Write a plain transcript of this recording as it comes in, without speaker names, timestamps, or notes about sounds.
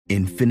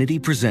Infinity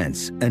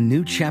presents a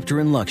new chapter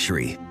in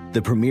luxury,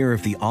 the premiere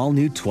of the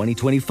all-new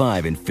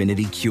 2025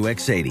 Infinity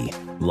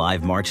QX80,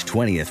 live March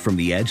 20th from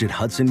the Edge at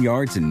Hudson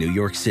Yards in New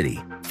York City,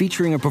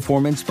 featuring a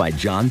performance by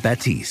John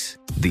Batiste.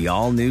 The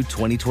all-new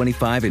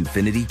 2025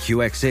 Infinity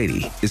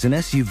QX80 is an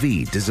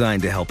SUV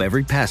designed to help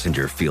every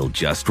passenger feel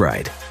just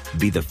right.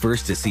 Be the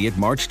first to see it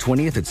March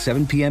 20th at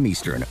 7 p.m.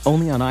 Eastern,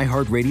 only on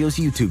iHeartRadio's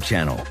YouTube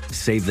channel.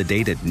 Save the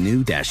date at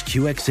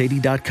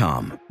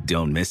new-QX80.com.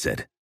 Don't miss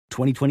it.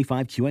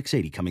 2025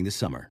 QX80 coming this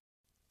summer.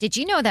 Did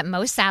you know that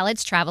most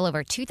salads travel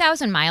over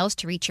 2,000 miles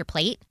to reach your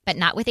plate? But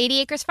not with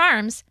 80 Acres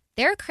Farms.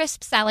 Their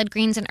crisp salad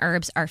greens and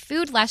herbs are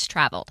food less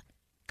traveled,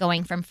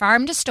 going from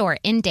farm to store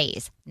in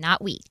days,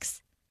 not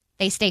weeks.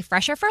 They stay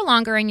fresher for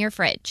longer in your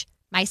fridge.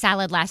 My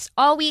salad lasts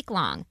all week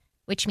long,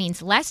 which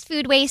means less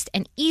food waste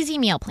and easy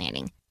meal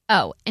planning.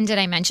 Oh, and did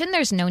I mention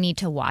there's no need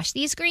to wash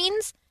these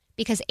greens?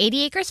 Because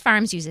 80 Acres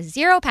Farms uses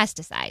zero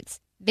pesticides.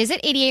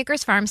 Visit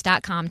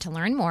 80acresfarms.com to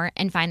learn more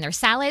and find their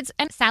salads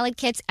and salad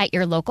kits at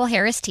your local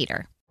Harris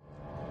Teeter.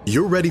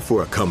 You're ready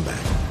for a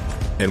comeback.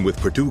 And with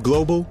Purdue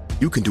Global,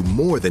 you can do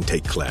more than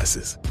take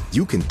classes.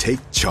 You can take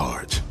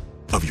charge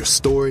of your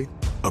story,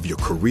 of your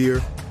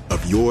career,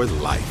 of your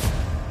life.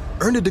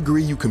 Earn a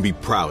degree you can be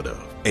proud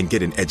of and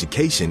get an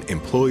education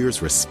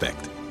employers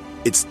respect.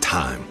 It's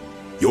time,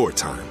 your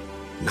time,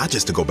 not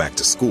just to go back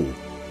to school,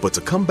 but to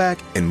come back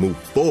and move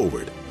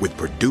forward with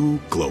Purdue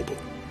Global,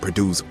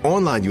 Purdue's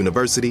online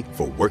university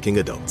for working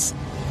adults.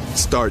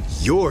 Start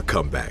your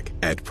comeback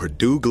at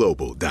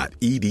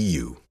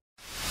purdueglobal.edu.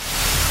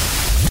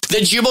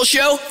 The Jubal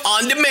Show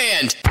on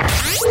demand.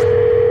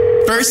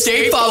 First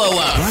date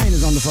follow-up. Brian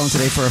is on the phone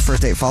today for a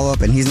first date follow-up,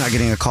 and he's not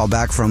getting a call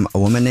back from a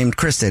woman named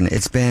Kristen.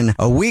 It's been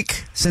a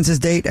week since his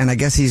date, and I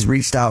guess he's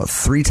reached out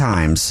 3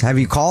 times. Have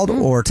you called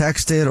or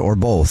texted or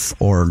both,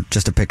 or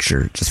just a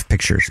picture? Just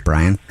pictures,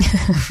 Brian.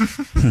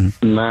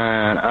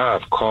 Man,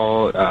 I've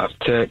called, I've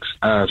texted,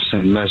 I've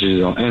sent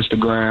messages on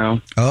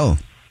Instagram. Oh,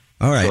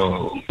 all right.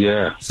 So,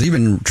 yeah. So you've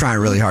been trying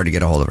really hard to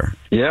get a hold of her.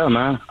 Yeah,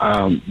 man.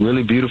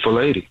 Really beautiful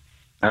lady.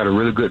 I had a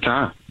really good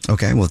time.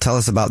 Okay, well, tell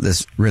us about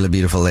this really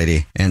beautiful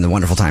lady and the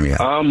wonderful time you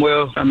had.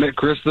 Well, I met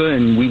Krista,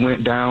 and we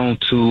went down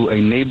to a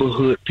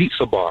neighborhood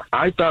pizza bar.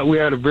 I thought we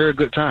had a very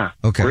good time.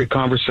 Okay. Great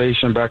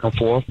conversation back and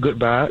forth, good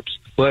vibes.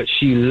 But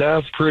she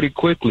left pretty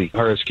quickly.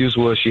 Her excuse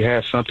was she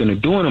had something to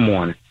do in the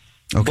morning.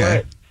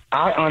 Okay. But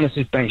I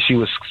honestly think she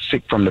was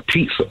sick from the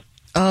pizza.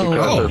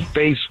 Because her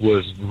face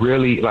was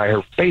really,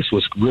 her face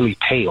was really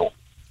pale.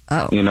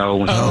 Oh. You know,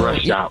 when she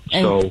rushed out.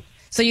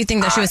 So you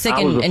think that she was sick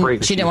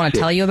and she didn't want to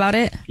tell you about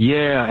it?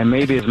 Yeah, and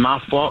maybe it's my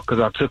fault because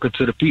I took her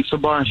to the pizza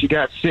bar and she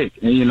got sick.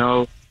 And, you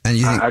know, and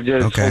you think, I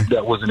just hope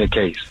that wasn't the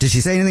case. Did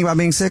she say anything about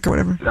being sick or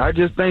whatever? I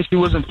just think she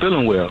wasn't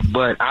feeling well,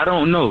 but I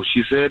don't know.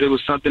 She said it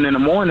was something in the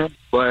morning,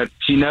 but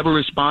she never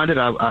responded.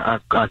 I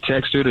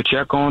texted her to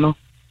check on her.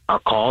 I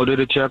called her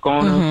to check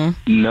on her.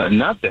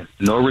 Nothing.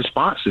 No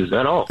responses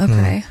at all.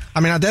 Okay. I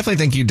mean, I definitely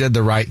think you did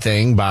the right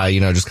thing by,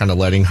 just kind of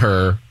letting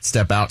her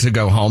step out to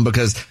go home,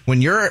 because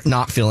when you're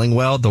not feeling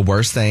well, the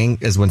worst thing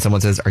is when someone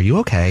says, "Are you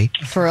okay?"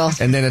 For real.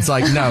 And then it's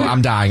like, "No,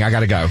 I'm dying. I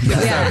got to go."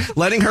 Yeah. So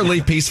letting her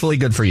leave peacefully,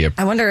 good for you.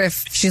 I wonder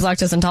if she's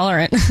lactose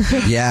intolerant.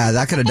 Yeah,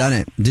 that could have done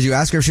it. Did you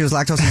ask her if she was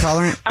lactose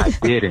intolerant? I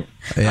didn't.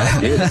 Yeah.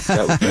 I didn't.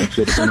 That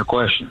should have been a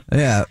question.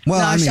 Yeah. Well,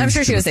 No, I mean, I'm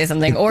sure she would say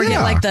something. Or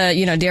get like the,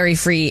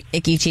 dairy-free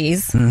icky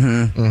cheese.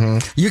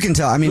 You can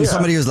tell. I mean,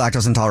 somebody who's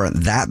lactose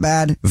intolerant that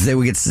bad, if they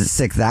would get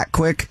sick that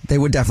quick, they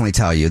would definitely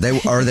tell you.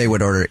 They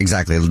would order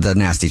exactly the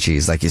nasty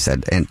cheese, like you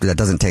said, and that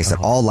doesn't taste at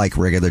all like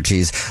regular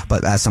cheese.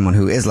 But as someone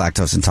who is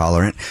lactose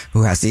intolerant,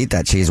 who has to eat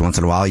that cheese once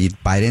in a while, you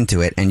bite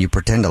into it and you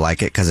pretend to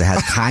like it because it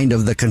has kind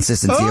of the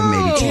consistency of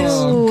maybe cheese.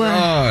 Oh,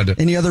 God.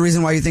 Any other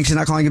reason why you think she's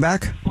not calling you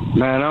back?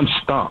 Man, I'm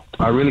stumped.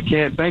 I really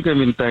can't think of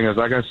anything else.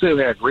 Like I said,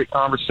 we had great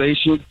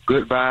conversation,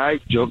 good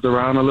vibe, joked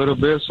around a little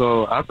bit,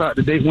 so I thought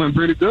the date went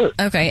pretty good.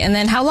 Okay, and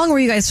then how long were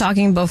you guys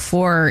talking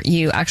before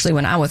you actually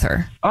went out with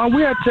her?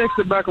 We had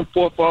texted back and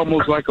forth for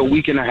almost like a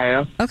week and a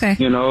half. Okay.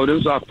 You know, this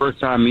was our first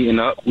time meeting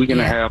up, week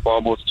and a half,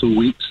 almost 2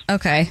 weeks.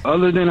 Okay.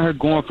 Other than her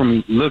going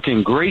from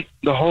looking great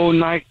the whole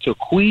night to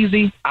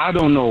queasy, I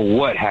don't know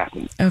what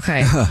happened.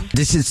 Okay. Did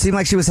it seem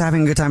like she was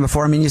having a good time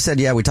before? I mean, you said,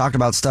 we talked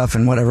about stuff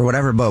and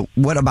whatever, but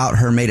what about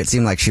her made it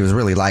seem like she was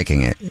really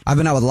liking it? I've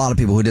been out with a lot of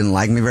people who didn't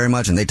like me very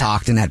much, and they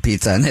talked and had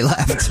pizza and they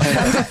left.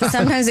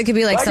 Sometimes it could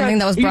be like something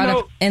that was brought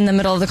up in the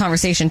middle of the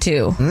conversation,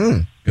 too.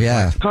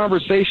 Yeah.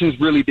 Conversations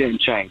really didn't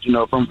change. You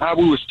know, from how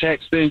we was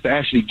texting to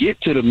actually get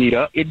to the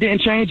meetup, it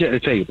didn't change at the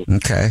table.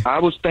 Okay. I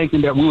was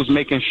thinking that we was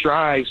making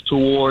strides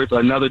towards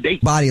another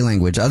date. Body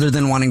language, other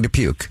than wanting to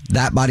puke.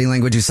 That body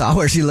language you saw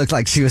where she looked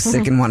like she was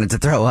sick and wanted to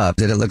throw up.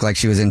 Did it look like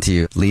she was into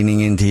you,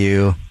 leaning into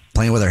you,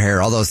 playing with her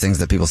hair, all those things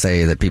that people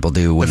say that people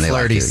do when they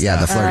like you? Yeah,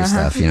 the flirty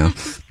stuff,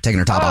 taking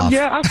her top off.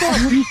 Yeah, I saw a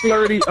few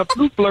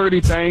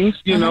flirty things.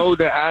 You know,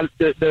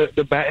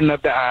 the batting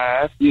of the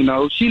eyes. You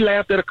know, she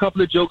laughed at a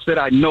couple of jokes that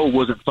I know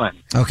wasn't funny.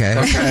 Okay.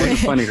 Wasn't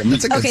funny to me.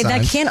 Okay,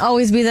 that can't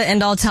always be the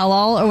end all tell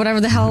all or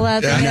whatever the hell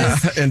that thing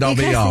is. End all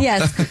be all.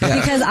 Yes,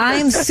 because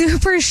I'm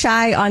super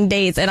shy on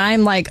dates and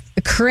I'm like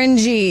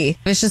cringy.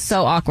 It's just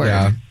so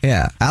awkward.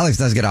 Yeah. Alex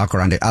does get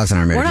awkward on dates. Alex and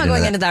I are married. We're not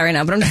going into that right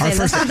now, but I'm just saying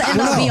that's not the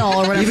end all be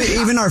all or whatever.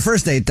 Even our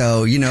first date,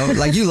 though, you know,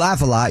 like you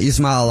laugh a lot, you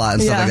smile a lot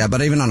and stuff like that.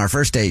 But even on our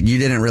first date, you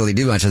didn't really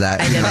do much of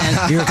that. I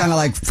didn't. You were kind of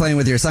like playing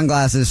with your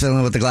sunglasses,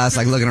 fiddling with the glass,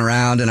 like looking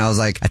around. And I was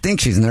like, I think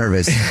she's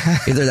nervous.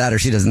 Either that or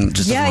she doesn't want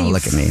to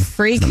look at me.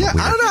 Freak. Yeah,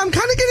 I don't know. I'm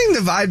kind of getting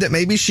the vibe that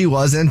maybe she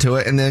was into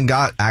it and then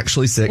got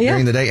actually sick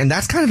during the day. And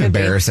that's kind of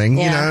embarrassing,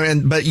 you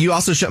know. But you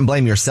also shouldn't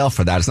blame yourself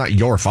for that. It's not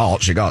your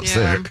fault she got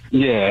sick.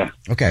 Yeah.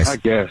 Okay. I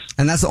guess.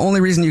 And that's the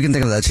only reason you can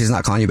think of that she's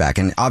not calling you back.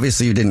 And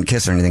obviously you didn't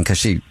kiss her or anything because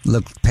she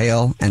looked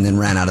pale and then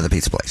ran out of the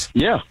pizza place.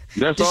 Yeah.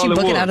 That's Did all she it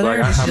book was. it out of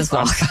there or did she just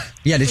walk?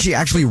 Yeah, did she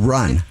actually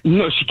run?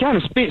 No, she kind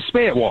of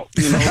sped walk.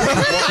 You know? All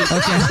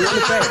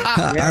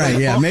right,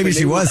 yeah, maybe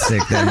she was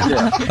sick then.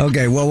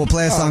 Okay, well, we'll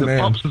play a song. The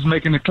pumps was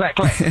making the clack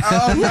clack. Letting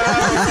that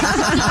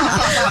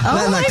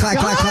clack,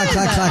 clack, clack,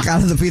 clack, clack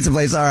out of the pizza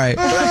place. All right.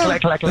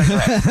 Clack, clack, clack,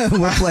 clack, clack.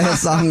 We'll play a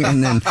song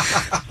and then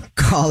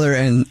call her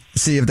and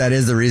see if that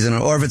is the reason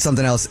or if it's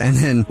something else. And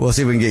then we'll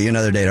see if we can get you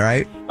another date, all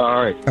right?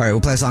 All right. All right,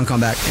 we'll play a song, come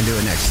back, and do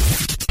it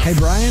next. Hey,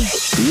 Brian?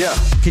 Yeah.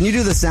 Can you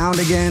do the sound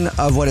again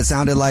of what it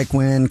sounded like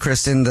when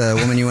Kristen, the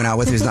woman you went out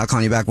with who's not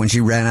calling you back, when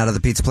she ran out of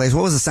the pizza place?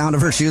 What was the sound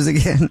of her shoes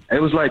again?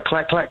 It was like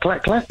clack, clack,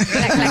 clack, clack.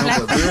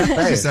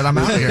 She said, I'm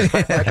out of here.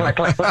 Clack, clack,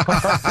 clack, clack.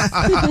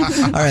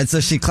 All right,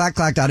 so she clacked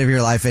out of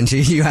your life, and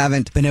you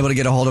haven't been able to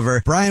get a hold of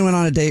her. Brian went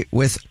on a date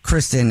with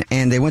Kristen,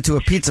 and they went to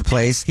a pizza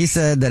place. He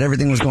said that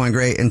everything was going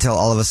great until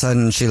all of a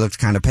sudden she looked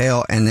kind of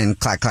pale, and then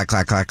clacked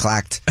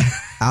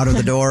out of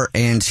the door,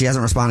 and she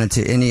hasn't responded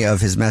to any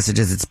of his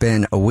messages. It's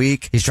been a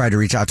week. He's tried to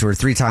reach out to her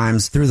 3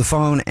 times through the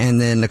phone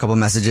and then a couple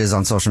messages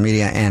on social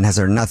media and has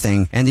heard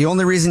nothing. And the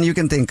only reason you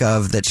can think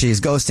of that she's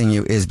ghosting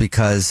you is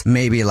because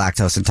maybe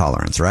lactose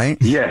intolerance, right?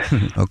 Yes.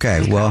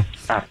 Okay, well.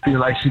 I feel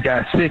like she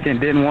got sick and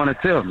didn't want to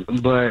tell me,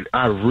 but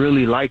I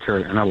really like her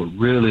and I would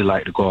really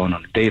like to go on a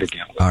date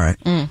again with her. All right,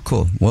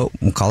 cool. Well,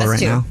 we'll call her right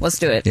now. Let's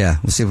do it. Yeah,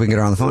 we'll see if we can get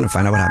her on the phone and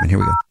find out what happened. Here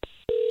we go.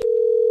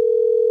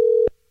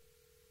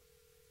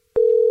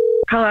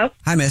 Hello?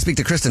 Hi, may I speak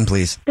to Kristen,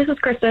 please? This is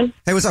Kristen.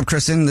 Hey, what's up,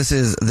 Kristen? This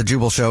is The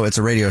Jubal Show. It's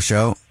a radio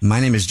show. My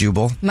name is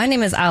Jubal. My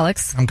name is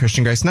Alex. I'm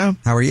Christian Grace Snow.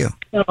 How are you?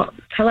 Oh,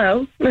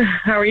 hello.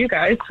 How are you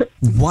guys?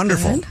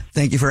 Wonderful.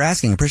 Thank you for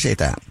asking. Appreciate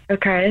that.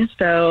 Okay,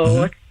 so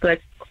what's the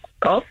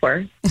call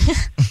for?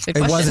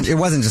 Good question. It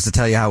wasn't just to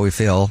tell you how we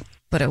feel.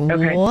 But it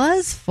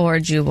was for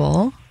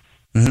Jubal.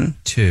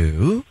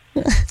 To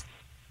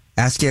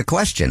Ask you a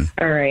question.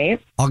 All right.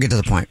 I'll get to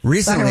the point.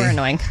 Recently, We're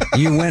annoying.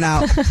 you went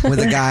out with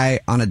a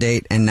guy on a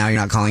date and now you're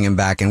not calling him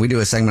back. And we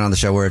do a segment on the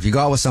show where if you go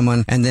out with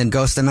someone and then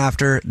ghost them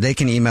after, they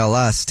can email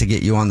us to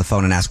get you on the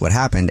phone and ask what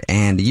happened.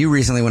 And you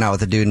recently went out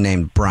with a dude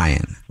named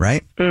Brian,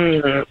 right?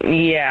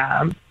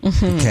 Yeah.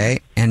 Okay.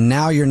 And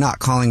now you're not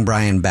calling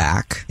Brian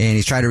back and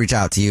he's trying to reach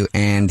out to you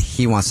and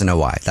he wants to know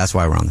why. That's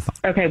why we're on the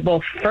phone. Okay,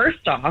 well,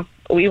 first off,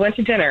 we went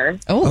to dinner.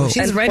 Oh,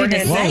 she's ready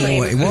to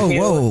say.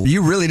 Whoa.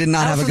 You really did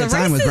not have a for good the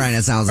time with races. Brian,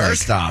 it sounds like.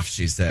 first off,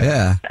 she said.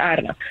 Yeah. I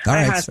don't know. All I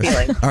right. have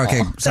feelings.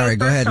 Okay. Sorry.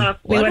 Go ahead. First off,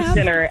 we went to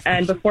dinner,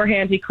 and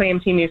beforehand, he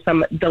claimed he knew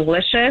some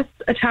delicious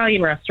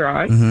Italian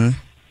restaurant, and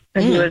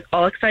he was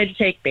all excited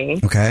to take me.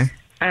 Okay.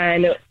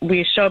 And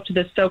we show up to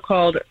this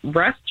so-called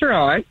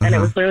restaurant, and it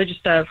was literally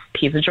just a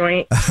pizza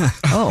joint.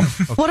 Oh,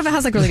 what if it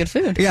has like really good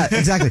food? Yeah,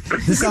 exactly.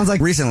 This sounds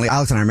like recently,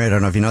 Alex and I are married, I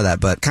don't know if you know that,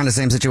 but kind of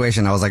same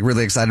situation. I was like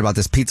really excited about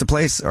this pizza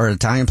place or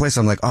Italian place.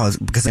 So I'm like, oh,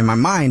 because in my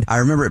mind, I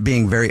remember it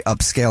being very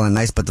upscale and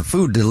nice, but the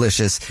food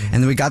delicious.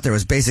 And then we got there, it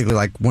was basically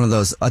like one of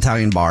those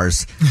Italian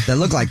bars that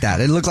looked like that.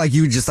 It looked like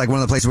you just like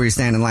one of the places where you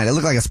stand in line. It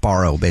looked like a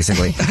Sparrow,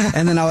 basically.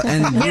 And then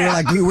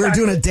we were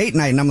doing a date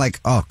night and I'm like,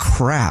 oh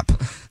crap.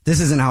 This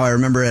isn't how I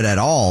remember it at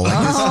all.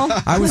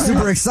 Like I was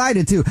super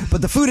excited too,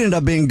 but the food ended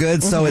up being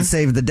good, so it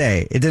saved the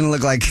day. It didn't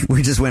look like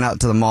we just went out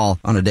to the mall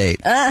on a date.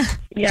 Yeah,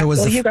 So was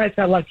well, the you guys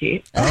got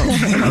lucky.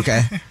 Oh,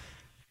 okay.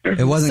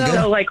 It wasn't So,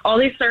 good. like, all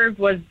they served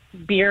was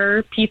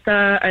beer,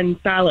 pizza, and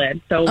salad.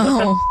 So what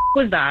the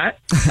was that?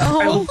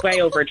 I was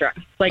way overdressed.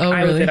 Like,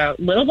 I was really? in a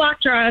little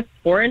black dress,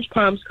 4-inch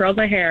pumps, curled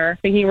my hair,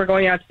 thinking we're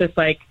going out to this,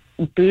 like,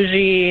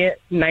 bougie,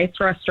 nice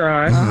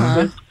restaurant.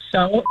 It was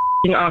so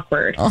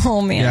awkward.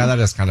 Oh, man. Yeah, that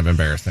is kind of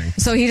embarrassing.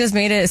 So he just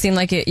made it seem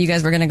like you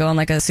guys were going to go on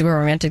like a super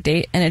romantic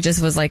date, and it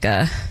just was like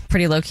a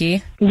pretty low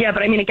key. Yeah,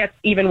 but I mean, it gets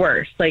even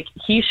worse. Like,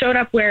 he showed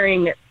up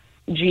wearing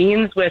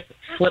jeans with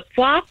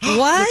flip-flops.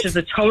 What? Which is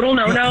a total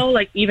no-no,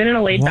 like even in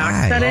a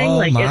laid-back setting. Oh,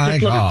 Like it my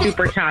just looks God.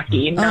 super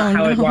tacky. Not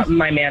how I'd want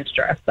my man to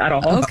dress at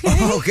all.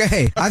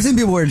 Okay. I've seen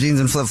people wear jeans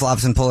and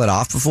flip-flops and pull it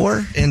off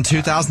before. In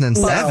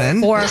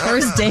 2007. For a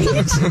first date, I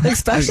guess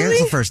especially.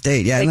 it's a first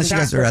date, yeah. Unless you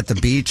guys are at the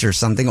beach or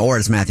something, or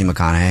it's Matthew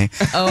McConaughey.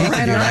 Oh, all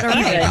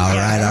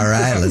right. All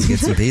right. Let's get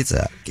some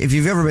pizza. If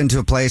you've ever been to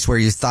a place where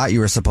you thought you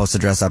were supposed to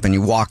dress up and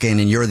you walk in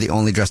and you're the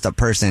only dressed up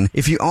person,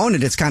 if you own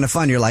it, it's kind of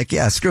fun. You're like,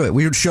 yeah, screw it.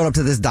 We showed up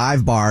to this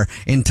dive bar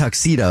in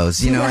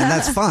tuxedos, and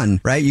that's fun,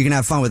 right? You can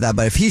have fun with that.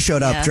 But if he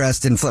showed up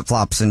dressed in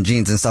flip-flops and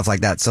jeans and stuff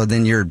like that, so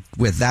then you're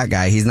with that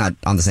guy. He's not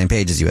on the same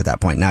page as you at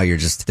that point. Now you're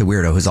just the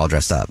weirdo who's all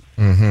dressed up.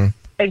 Mm-hmm.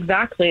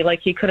 Exactly. Like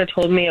he could have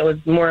told me it was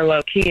more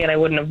low key and I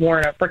wouldn't have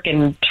worn a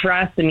freaking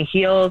dress and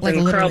heels Like,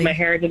 and curled literally. my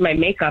hair, did my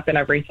makeup and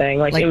everything.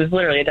 Like it was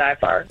literally a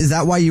dive bar. Is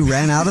that why you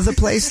ran out of the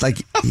place? Like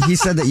he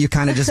said that you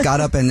kind of just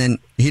got up and then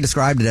he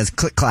described it as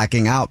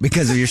click-clacking out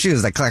because of your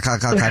shoes, like clack, clack,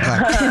 clack, clack,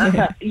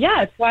 clack.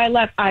 Yeah, it's why I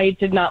left. I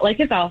did not like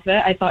his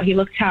outfit. I thought he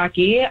looked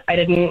tacky. I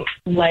didn't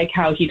like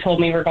how he told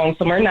me we're going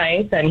somewhere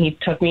nice and he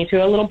took me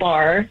to a little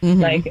bar.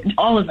 Like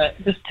all of it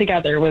just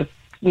together was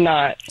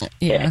not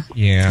Yeah.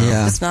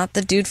 Yeah. It's not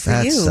the dude for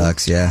That you.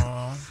 sucks,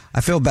 yeah.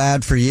 I feel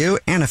bad for you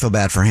and I feel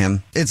bad for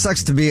him. It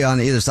sucks to be on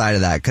either side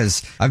of that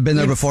because I've been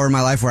there before in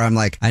my life where I'm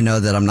like, I know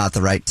that I'm not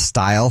the right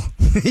style,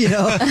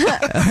 Jubal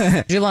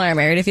and I are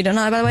married, if you don't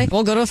know, by the way.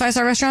 We'll go to a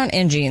 5-star restaurant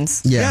in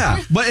jeans.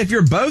 Yeah. But if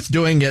you're both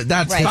doing it,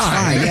 that's Right.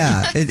 fine. Fine,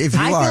 yeah. If you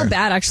I are. feel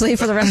bad, actually,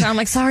 for the restaurant. I'm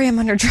like, sorry, I'm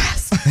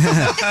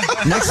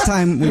underdressed. Next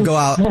time we go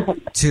out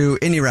to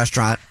any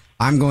restaurant,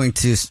 I'm going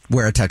to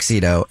wear a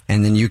tuxedo,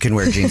 and then you can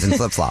wear jeans and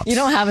flip-flops. You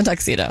don't have a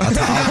tuxedo.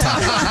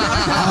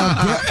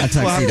 I'll get a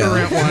tuxedo.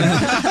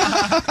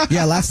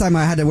 Yeah, last time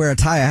I had to wear a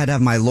tie, I had to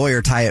have my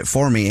lawyer tie it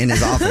for me in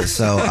his office,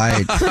 so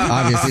I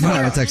obviously don't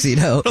have a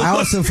tuxedo. I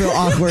also feel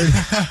awkward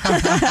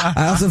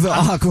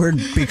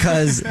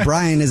because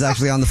Brian is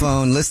actually on the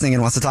phone listening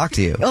and wants to talk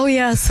to you. Oh,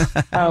 yes.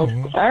 Oh,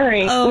 all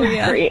right. Oh,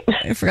 yeah. Great.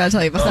 I forgot to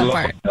tell you about that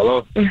part.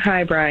 Hello.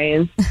 Hi,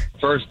 Brian.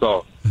 First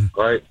off,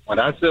 right, when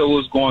I said I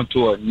was going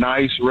to a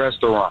nice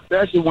restaurant,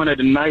 it's actually one of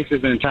the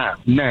nicest in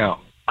town.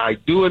 Now, I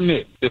do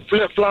admit, the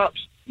flip-flops,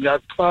 I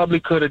probably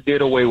could have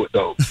did away with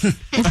those.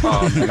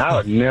 And I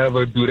would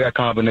never do that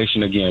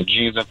combination again.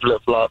 Jeans and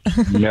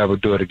flip-flops, never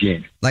do it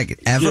again. Like,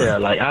 ever? Yeah,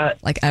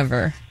 Like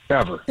ever.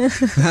 ever.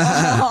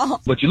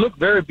 But you look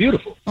very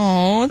beautiful.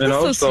 Oh, that's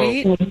know, so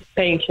sweet.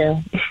 Thank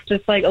you.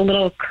 Just like a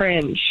little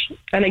cringe.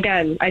 And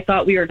again, I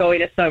thought we were going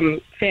to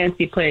some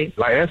fancy place.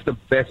 Like, that's the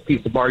best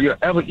pizza bar you'll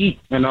ever eat,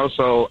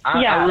 so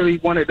I really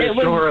wanted to it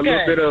was show her a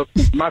little good. bit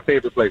of my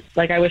favorite place.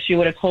 Like, I wish you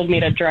would have told me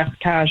to dress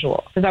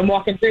casual. Because I'm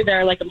walking through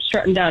there like I'm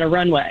strutting down a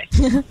runway.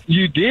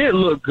 You did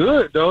look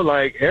good, though.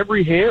 Like,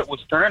 every head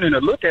was turning to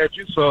look at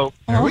you, so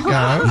There we go.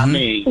 I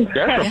mean,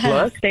 that's a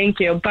plus. Thank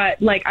you.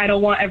 But, like, I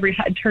don't want every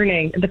head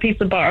turning at the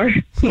pizza bar.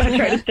 I'm not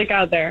trying to stick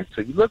out there.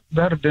 So you look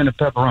better than a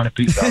pepperoni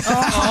pizza.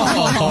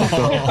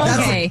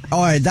 Okay.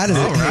 All right, that is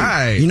All it.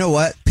 right. You know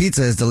what?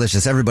 Pizza is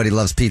delicious. Everybody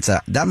loves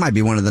pizza. That might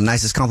be one of the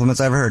nicest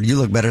compliments I've ever heard. You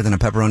look better than a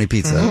pepperoni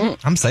pizza.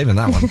 I'm saving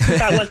that one.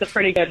 That was a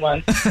pretty good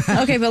one.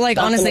 Okay, but like,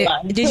 Not honestly,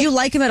 gonna lie. did you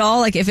like him at all?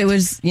 Like, if it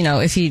was,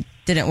 if he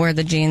didn't wear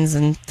the jeans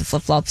and the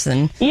flip-flops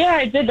and... Yeah,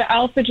 I did. The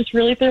outfit just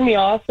really threw me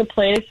off the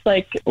place.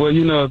 Like, Well,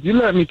 if you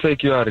let me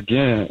take you out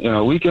again,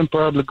 we can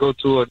probably go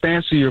to a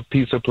fancier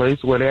pizza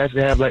place where they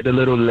actually have like the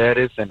little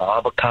lettuce and the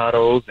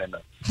avocados and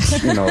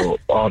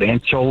all the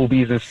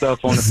anchovies and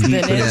stuff on the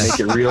pizza to make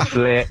it real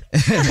flat.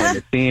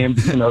 And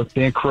the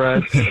thin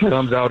crust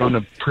comes out on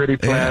a pretty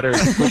platter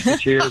and push the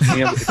chairs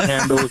in with the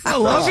candles. I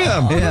love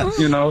him.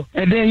 Yeah.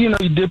 And then,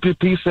 you dip your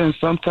pizza in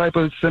some type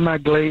of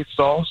semi-glazed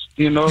sauce,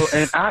 and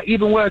I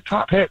even wear a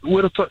top hat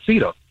with a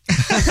tuxedo. Top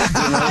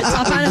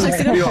hat and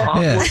tuxedo? Feel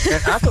awkward. Yeah.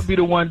 And I could be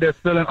the one that's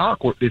feeling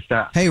awkward this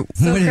time. Hey, what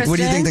do you Kristen?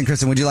 think then,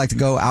 Kristen? Would you like to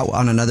go out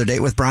on another date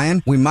with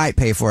Brian? We might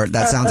pay for it.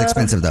 That sounds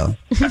expensive, though.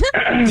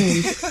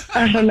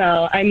 I don't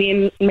know. I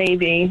mean,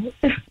 maybe.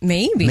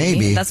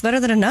 Maybe. That's better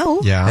than a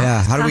no. Yeah.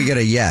 Yeah. How do we get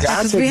a yes?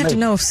 Because we have to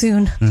know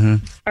soon.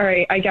 All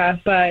right, I guess.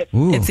 But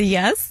Ooh. It's a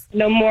yes?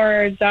 no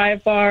more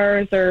dive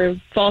bars or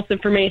false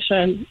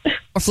information.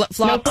 Or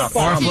flip-flops? No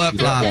Or flip-flops.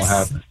 That won't flip-flops.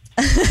 happen.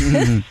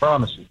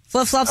 Promise you.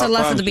 Flip-flops are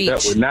left at the Promise you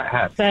beach. That would not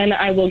happen. Then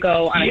I will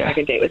go on a Yeah.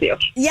 second date with you.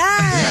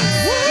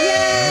 Yes!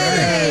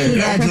 Yay!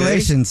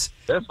 Congratulations.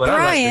 That's what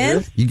Brian. I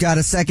like to hear. You got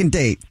a second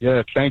date.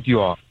 Yeah, thank you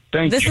all.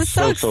 Thank This you is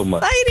so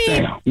much.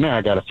 exciting. Damn, now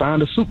I gotta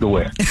find a suit to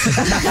wear.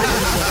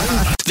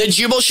 The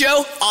Jubal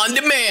Show on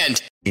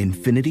demand.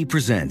 Infinity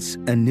presents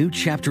a new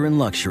chapter in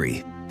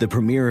luxury, the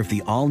premiere of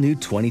the all-new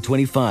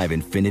 2025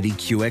 Infiniti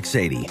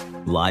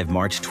QX80, live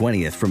March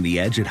 20th from the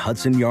Edge at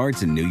Hudson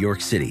Yards in New York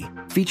City,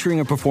 featuring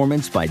a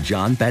performance by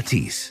John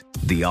Batiste.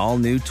 The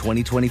all-new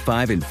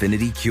 2025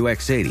 Infiniti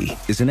QX80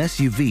 is an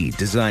SUV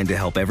designed to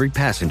help every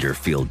passenger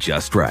feel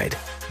just right.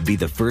 Be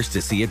the first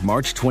to see it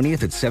March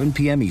 20th at 7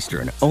 p.m.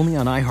 Eastern, only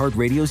on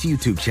iHeartRadio's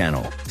YouTube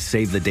channel.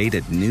 Save the date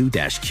at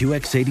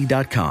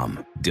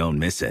new-QX80.com. Don't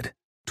miss it.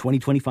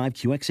 2025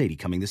 QX80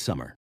 coming this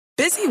summer.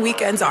 Busy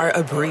weekends are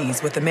a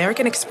breeze with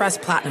American Express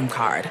Platinum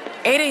Card.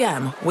 8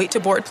 a.m., wait to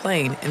board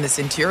plane in the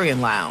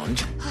Centurion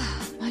Lounge.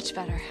 Much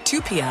better.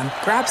 2 p.m.,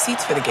 grab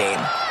seats for the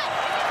game.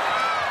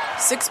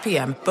 6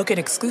 p.m., book an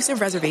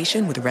exclusive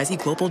reservation with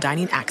Resy Global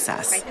Dining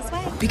Access. Right this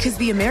way. Because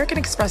the American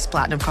Express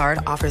Platinum Card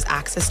offers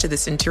access to the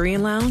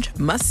Centurion Lounge,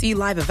 must-see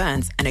live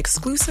events, and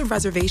exclusive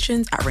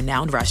reservations at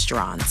renowned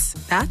restaurants.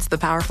 That's the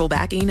powerful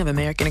backing of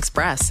American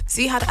Express.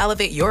 See how to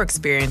elevate your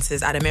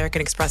experiences at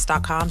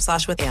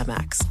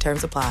americanexpress.com/withAmex.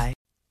 Terms apply.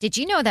 Did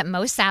you know that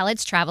most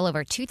salads travel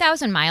over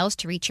 2,000 miles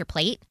to reach your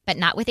plate? But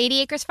not with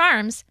 80 Acres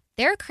Farms.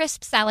 Their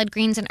crisp salad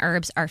greens and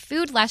herbs are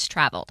food less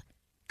traveled,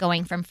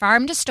 going from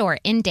farm to store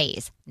in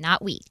days,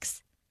 not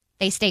weeks.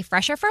 They stay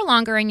fresher for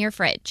longer in your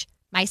fridge.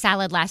 My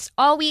salad lasts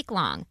all week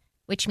long,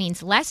 which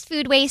means less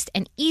food waste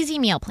and easy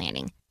meal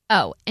planning.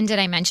 Oh, and did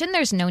I mention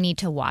there's no need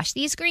to wash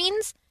these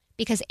greens?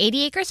 Because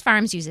 80 Acres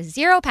Farms uses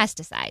 0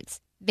 pesticides.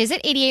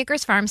 Visit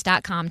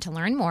 80acresfarms.com to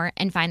learn more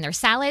and find their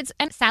salads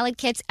and salad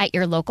kits at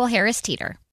your local Harris Teeter.